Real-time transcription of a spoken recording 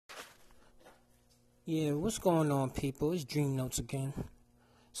Yeah, what's going on, people? It's Dream Notes again.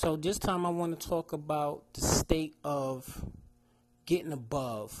 So this time I want to talk about the state of getting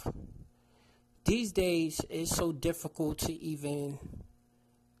above. These days, it's so difficult to even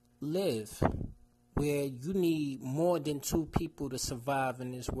live, where you need more than two people to survive in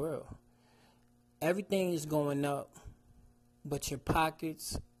this world. Everything is going up, but your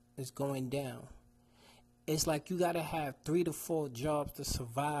pockets is going down. It's like you got to have 3 to 4 jobs to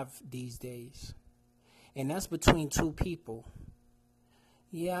survive these days. And that's between two people.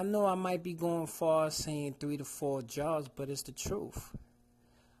 Yeah, I know I might be going far saying 3 to 4 jobs, but it's the truth.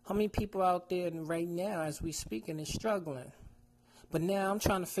 How many people out there right now, as we speaking, is struggling? But now I'm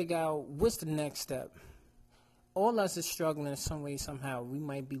trying to figure out what's the next step. All us is struggling some way, somehow. We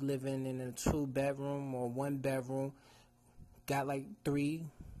might be living in a 2 bedroom or 1 bedroom, got like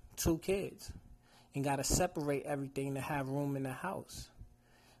two kids, and got to separate everything to have room in the house.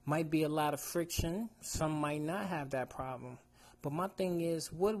 Might be a lot of friction. Some might not have that problem. But my thing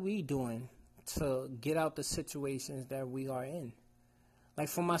is, what are we doing to get out the situations that we are in? Like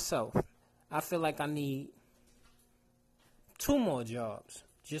for myself, I feel like I need 2 more jobs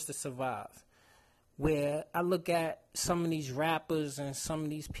just to survive. Where I look at some of these rappers and some of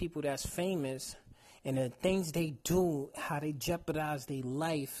these people that's famous and the things they do, how they jeopardize their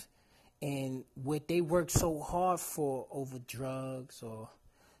life and what they work so hard for over drugs or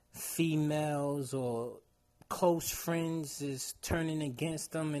females or close friends is turning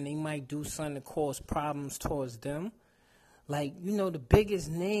against them and they might do something to cause problems towards them. Like, the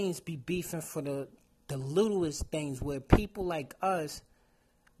biggest names be beefing for the littlest things where people like us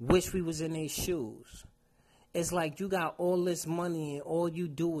wish we was in their shoes. It's like you got all this money and all you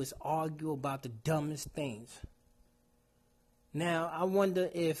do is argue about the dumbest things. Now, I wonder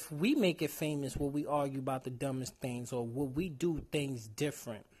if we make it famous, will we argue about the dumbest things or will we do things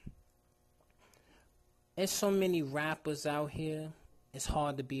different? There's so many rappers out here, it's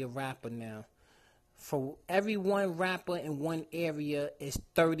hard to be a rapper now. For every one rapper in one area, it's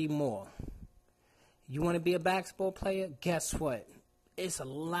 30 more. You want to be a basketball player? Guess what? It's a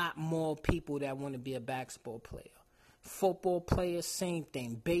lot more people that want to be a basketball player. Football players, same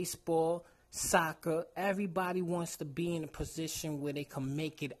thing. Baseball, soccer, everybody wants to be in a position where they can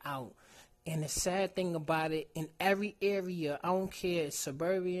make it out. And the sad thing about it, in every area, I don't care, it's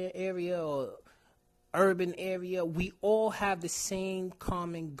suburban area or urban area, we all have the same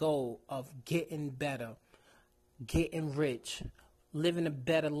common goal of getting better, getting rich, living a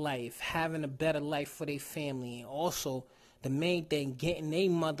better life, having a better life for their family, and also the main thing, getting their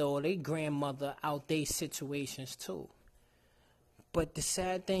mother or their grandmother out their situations too. But the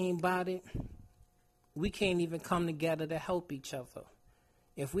sad thing about it, we can't even come together to help each other.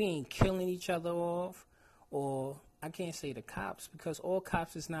 If we ain't killing each other off, or I can't say the cops because all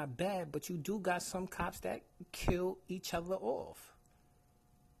cops is not bad, but you do got some cops that kill each other off.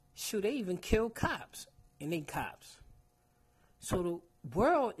 Shoot, they even kill cops and they cops. So the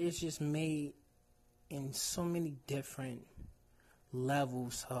world is just made in so many different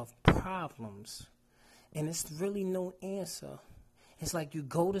levels of problems. And it's really no answer. It's like you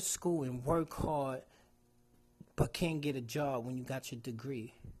go to school and work hard but can't get a job when you got your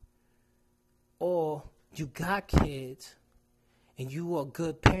degree. Or you got kids and you are a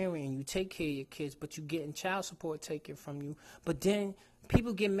good parent and you take care of your kids, but you getting child support taken from you. But then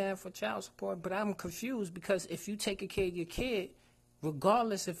people get mad for child support, but I'm confused because if you take care of your kid,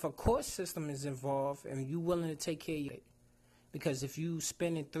 regardless if a court system is involved and you willing to take care of your kid, because if you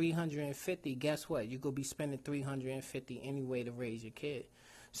spending $350, guess what? You're going to be spending $350 anyway to raise your kid.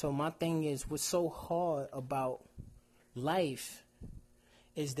 So my thing is, what's so hard about life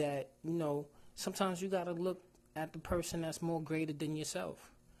is that, sometimes you got to look at the person that's more greater than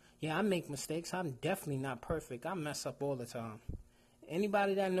yourself. Yeah, I make mistakes. I'm definitely not perfect. I mess up all the time.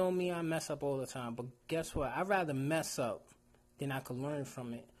 Anybody that know me, I mess up all the time. But guess what? I'd rather mess up than I could learn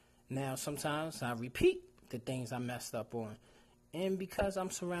from it. Now, sometimes I repeat the things I messed up on. And because I'm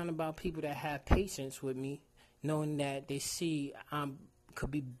surrounded by people that have patience with me, knowing that they see I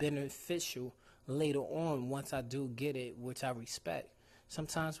could be beneficial later on once I do get it, which I respect.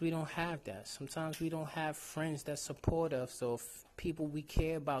 Sometimes we don't have that. Sometimes we don't have friends that support us or people we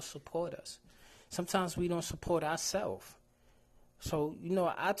care about support us. Sometimes we don't support ourselves. So,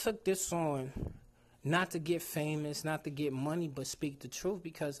 I took this on not to get famous, not to get money, but speak the truth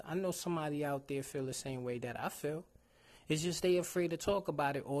because I know somebody out there feel the same way that I feel. It's just they afraid to talk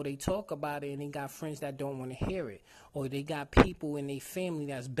about it, or they talk about it and they got friends that don't want to hear it, or they got people in their family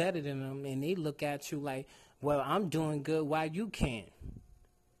that's better than them and they look at you like, well, I'm doing good, why you can't?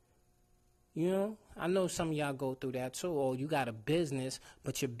 I know some of y'all go through that too, or you got a business,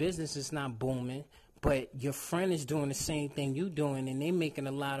 but your business is not booming, but your friend is doing the same thing you doing, and they making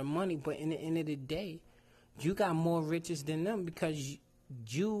a lot of money. But in the end of the day, you got more riches than them because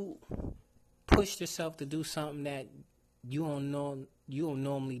you pushed yourself to do something that you don't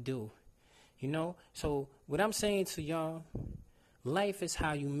normally do. You know? So what I'm saying to y'all, life is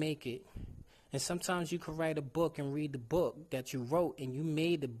how you make it. And sometimes you can write a book and read the book that you wrote, and you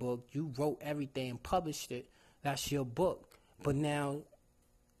made the book, you wrote everything and published it. That's your book. But now,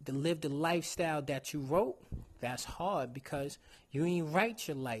 to live the lifestyle that you wrote, that's hard because you ain't write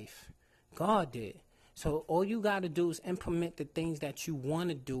your life. God did. So all you got to do is implement the things that you want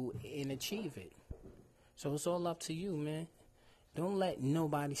to do and achieve it. So it's all up to you, man. Don't let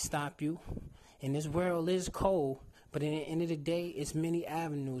nobody stop you. And this world is cold. But at the end of the day, it's many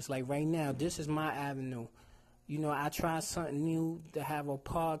avenues. Like right now, this is my avenue. You know, I tried something new to have a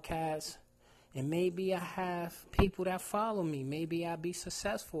podcast. And maybe I have people that follow me. Maybe I'll be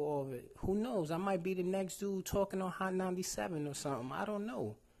successful of it. Who knows? I might be the next dude talking on Hot 97 or something. I don't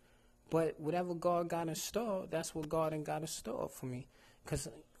know. But whatever God got in store, that's what God got in store for me. Because,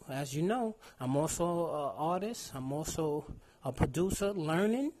 as you know, I'm also an artist. I'm also a producer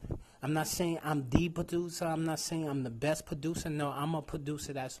learning. I'm not saying I'm the producer. I'm not saying I'm the best producer. No, I'm a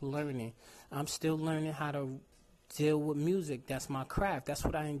producer that's learning. I'm still learning how to deal with music. That's my craft. That's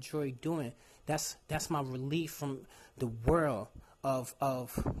what I enjoy doing. That's my relief from the world of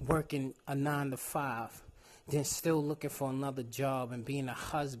working a 9 to 5, then still looking for another job and being a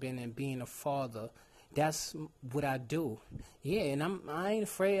husband and being a father. That's what I do. Yeah, and I ain't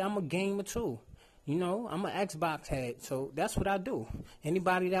afraid. I'm a gamer too. You know, I'm an Xbox head, so that's what I do.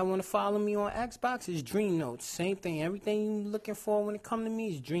 Anybody that want to follow me on Xbox is Dream Notes. Same thing. Everything you're looking for when it comes to me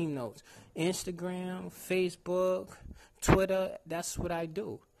is Dream Notes. Instagram, Facebook, Twitter, that's what I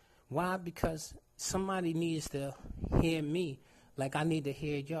do. Why? Because somebody needs to hear me like I need to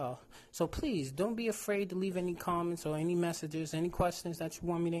hear y'all. So please, don't be afraid to leave any comments or any messages, any questions that you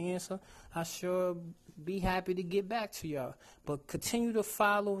want me to answer. I sure be happy to get back to y'all. But continue to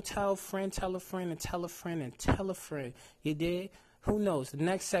follow, tell a friend, tell a friend, and tell a friend, and tell a friend. You did? Who knows? The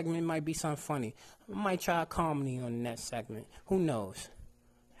next segment might be something funny. I might try comedy on the next segment. Who knows?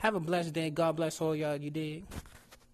 Have a blessed day. God bless all y'all. You did?